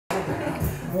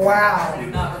Wow.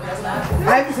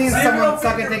 I haven't seen someone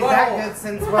suck a dick that good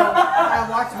since, well, I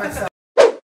watched myself.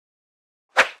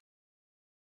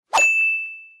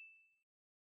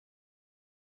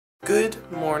 Good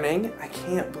morning. I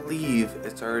can't believe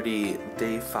it's already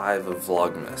day 5 of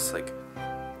Vlogmas. Like,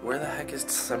 where the heck is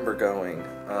December going?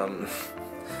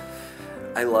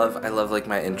 I love like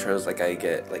my intros. Like, I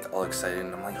get like all excited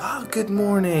and I'm like, oh, good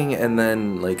morning, and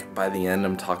then like by the end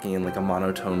I'm talking in like a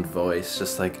monotone voice,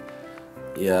 just like,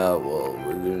 yeah, well,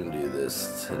 we're gonna do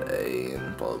this today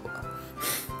and blah blah.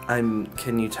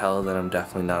 Can you tell that I'm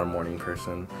definitely not a morning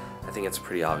person? I think it's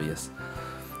pretty obvious.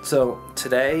 So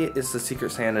today is the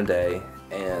Secret Santa day,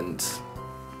 and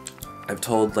I've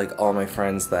told like all my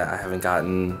friends that I haven't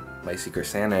gotten my Secret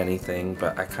Santa anything,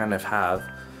 but I kind of have.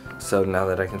 So now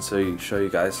that I can show you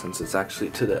guys, since it's actually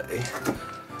today,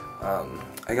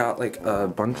 I got like a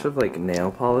bunch of like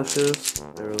nail polishes.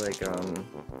 They were like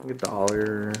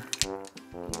 $1 each.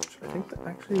 I think that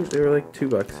actually they were like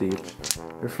 $2 each.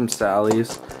 They're from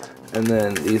Sally's. And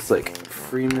then these like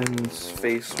Freeman's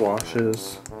face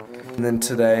washes. And then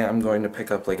today I'm going to pick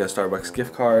up like a Starbucks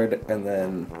gift card, and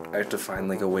then I have to find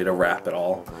like a way to wrap it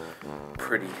all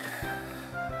pretty.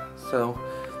 So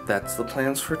that's the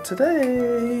plans for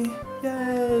today.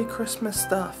 Yay, Christmas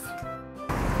stuff.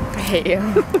 I hate you.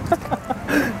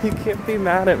 You can't be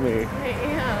mad at me. I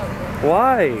am.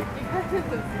 Why? Because you're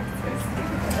so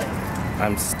stupid.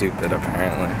 I'm stupid,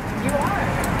 apparently. You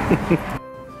are.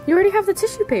 You already have the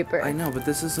tissue paper. I know, but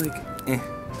this is like, eh.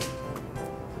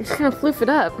 You're just gonna floof it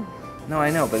up. No, I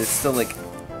know, but it's still like,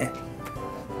 eh.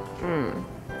 Hmm.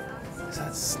 Is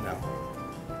that snow?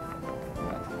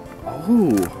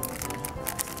 Oh.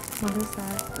 What is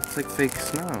that? It's like fake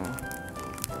snow.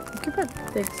 You could put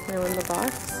big snow in the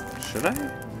box. Should I?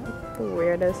 The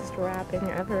weirdest wrapping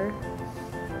ever.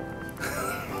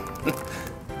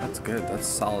 That's good. That's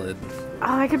solid.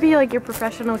 Oh, I could be like your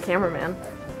professional cameraman.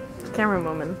 Camera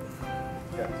woman.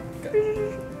 Got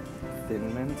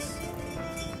Thin Mints?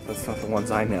 That's not the ones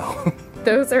I know.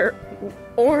 Those are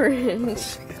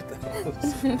orange.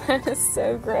 That is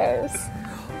so gross.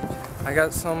 I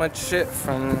got so much shit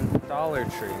from Dollar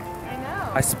Tree. I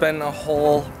know. I spent a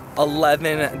whole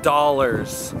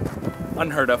 $11.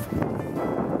 Unheard of.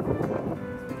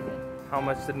 How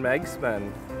much did Meg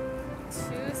spend?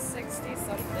 $2.60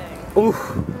 something. Ooh.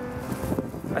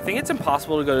 I think it's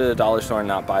impossible to go to the dollar store and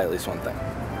not buy at least one thing.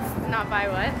 Not buy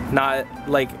what? Not,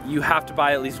 like, you have to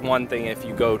buy at least one thing if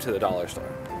you go to the dollar store.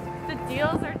 The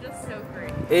deals are just so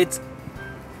great. It's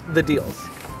the deals.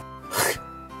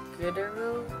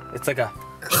 Gooderoo? It's like a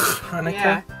Hanukkah.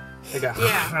 Yeah. Like a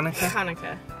Hanukkah.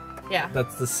 Hanukkah. Yeah.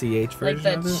 That's the CH version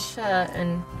like of the it? ch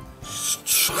and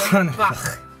Hanukkah.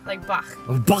 Bach. Like Bach.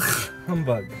 Bach.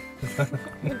 Humbug.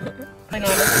 I know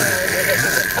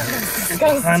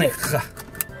that's Hanukkah.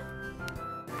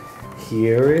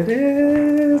 Here it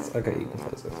is. Okay, you can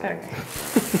close it. Okay.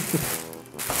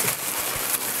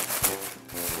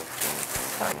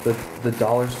 The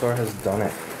dollar store has done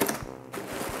it.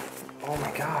 Oh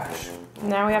my gosh.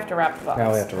 Now we have to wrap the box.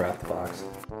 Now we have to wrap the box.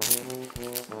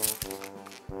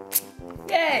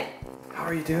 Yay! How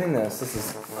are you doing this? This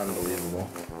is unbelievable.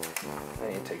 I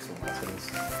need to take some lessons.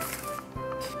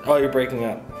 Oh, you're breaking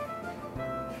up.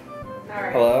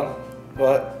 Alright. Hello?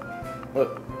 What?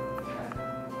 What?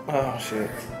 Oh, shoot.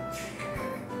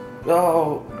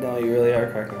 Oh, no, you really are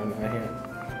cracking on my hand.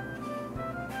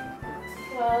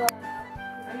 Well,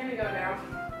 I'm gonna go now.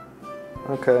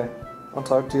 Okay. I'll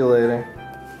talk to you later.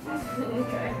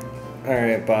 Okay.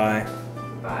 Alright, bye.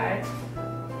 Bye.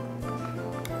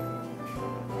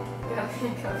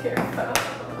 Here we go.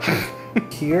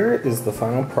 Here is the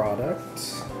final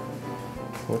product.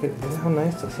 Look at how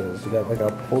nice this is. You got like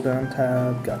a pull down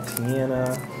tab, got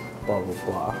Tiana, blah blah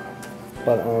blah.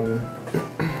 But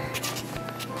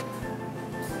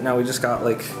now we just got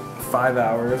like 5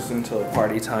 hours until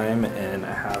party time, and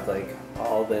I have like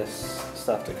all this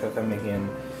stuff to cook. I'm making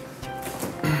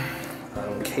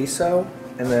queso,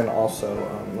 and then also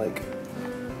like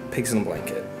pigs in a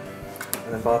blanket.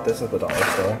 And I bought this at the dollar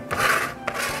store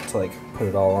to like put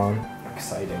it all on.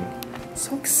 Exciting.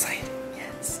 So exciting.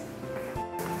 Yes. I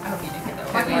hope you didn't get that.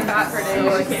 Talking about her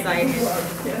so excited.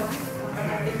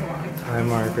 Hi,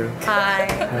 Margaret. Hi.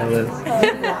 Hi, Liz.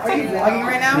 Are you vlogging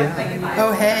right now? Yeah.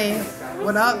 Oh, hey.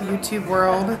 What up, YouTube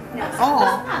world?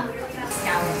 Oh.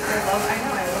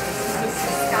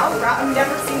 Scallop wrap. I've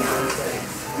never seen that.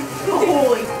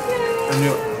 Holy. I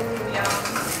knew it. Yeah.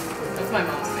 That's my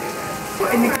mom's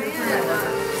favorite.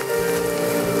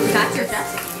 That's your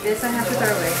Jessica. This I have to throw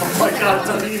away. Oh my god,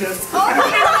 don't eat it.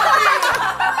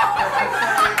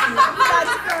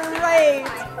 That's great.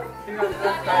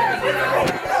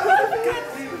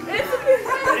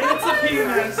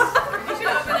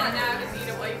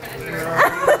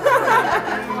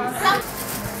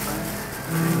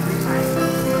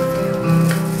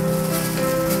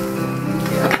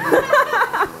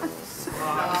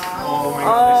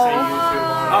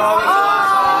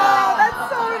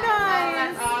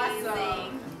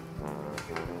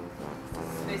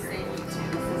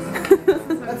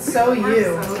 so you.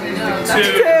 2.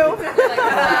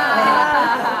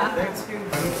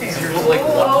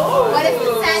 What if it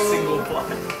says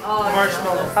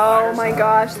Marshmallow. Oh my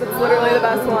gosh, that's literally the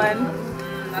best one.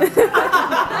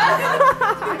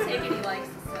 take any likes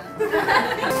and stuff?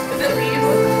 Is it leaves?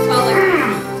 Smell like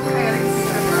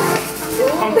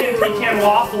Pumpkin pecan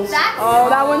waffles. Oh,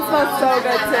 that one smells so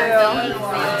good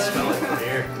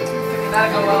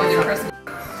that'll go well with your Christmas.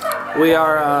 We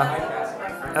are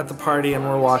at the party and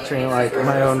we're watching like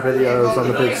my own videos on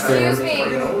the big screen.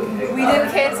 We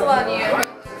didn't cancel on you.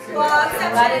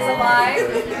 That is a lie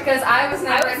because I was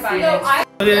never invited.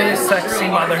 Look at these sexy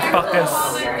motherfuckers.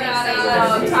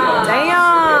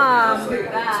 Damn!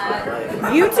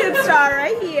 YouTube star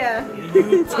right here.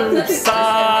 YouTube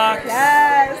sucks.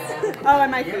 Yes. Oh,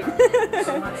 and my feet.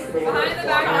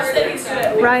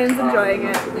 Ryan's enjoying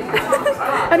it.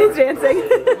 And he's dancing.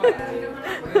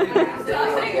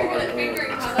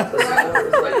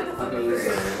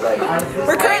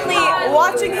 We're currently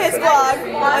watching his vlog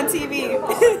on TV.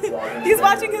 He's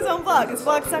watching his own vlog. It's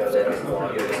Vlogception.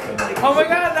 Oh my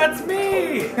god, that's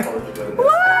me!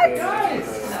 What?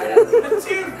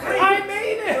 I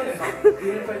made it!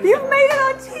 You've made it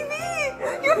on TV!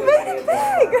 You've made it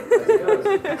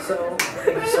big! So,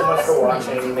 thank you so much for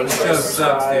watching. Make sure to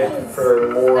subscribe for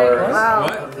more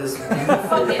of this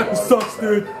beautiful. Sucks,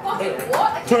 dude.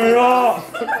 Turn it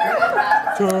off.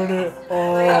 Turn it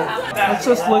off. Let's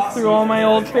just look through all my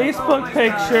old Facebook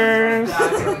pictures.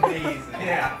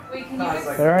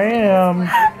 There I am.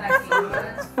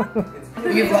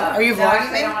 Are you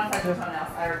vlogging me?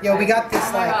 Yo, we got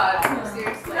this like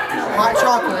hot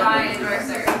chocolate,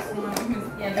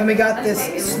 and we got this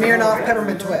Smirnoff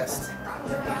peppermint twist.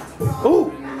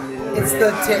 Ooh, It's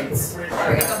the tits.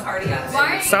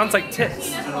 sounds like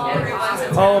tits.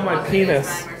 Oh, my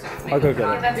penis. I'll go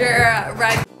get it. You're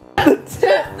right. Just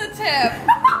the tip.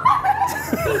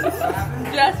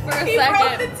 Just for a second. He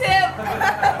broke the tip.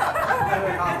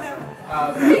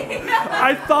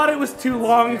 I thought it was too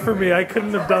long for me. I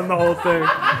couldn't have done the whole thing.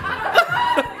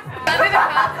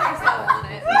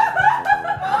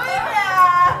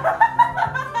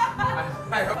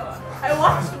 I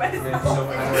washed myself.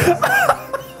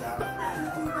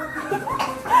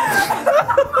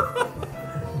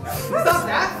 It's not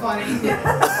that funny.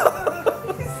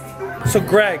 So,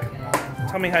 Greg,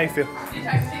 tell me how you feel.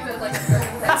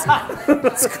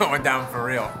 It's going down for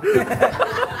real.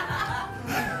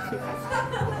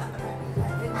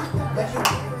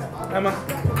 Emma,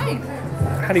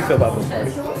 how do you feel about this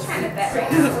party?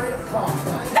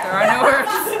 There are no words. I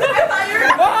thought you were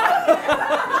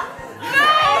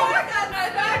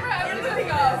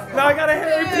Now I got a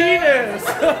hairy penis!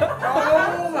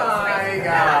 Oh my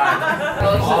god.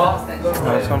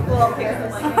 Awesome.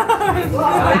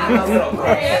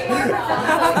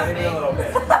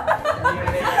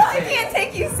 I can't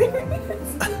take you serious.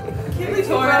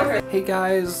 Hey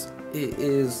guys, it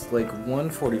is like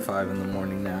 1:45 in the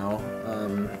morning now.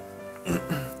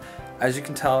 As you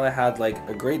can tell, I had like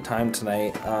a great time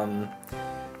tonight.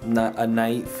 A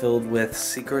night filled with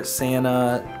Secret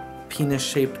Santa,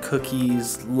 penis-shaped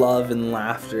cookies, love and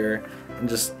laughter, and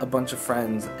just a bunch of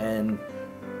friends, and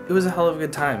it was a hell of a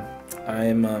good time.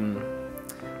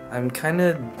 I'm kind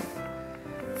of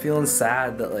feeling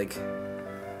sad that like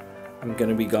I'm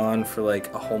gonna be gone for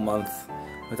like a whole month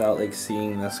without like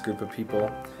seeing this group of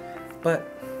people, but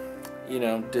you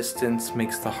know, distance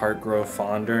makes the heart grow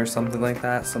fonder or something like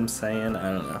that, some saying,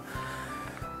 I don't know.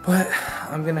 But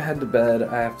I'm gonna head to bed.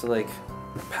 I have to like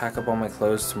pack up all my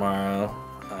clothes tomorrow,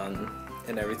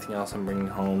 and everything else I'm bringing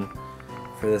home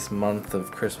for this month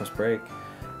of Christmas break,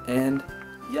 and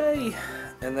yay!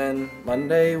 And then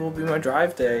Monday will be my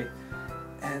drive day,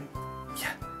 and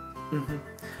yeah.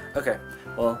 Okay,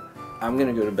 well, I'm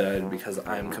gonna go to bed because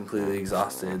I'm completely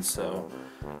exhausted, so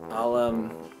I'll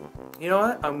you know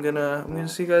what? I'm gonna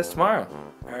see you guys tomorrow.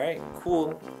 Alright,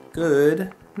 cool.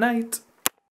 Good night.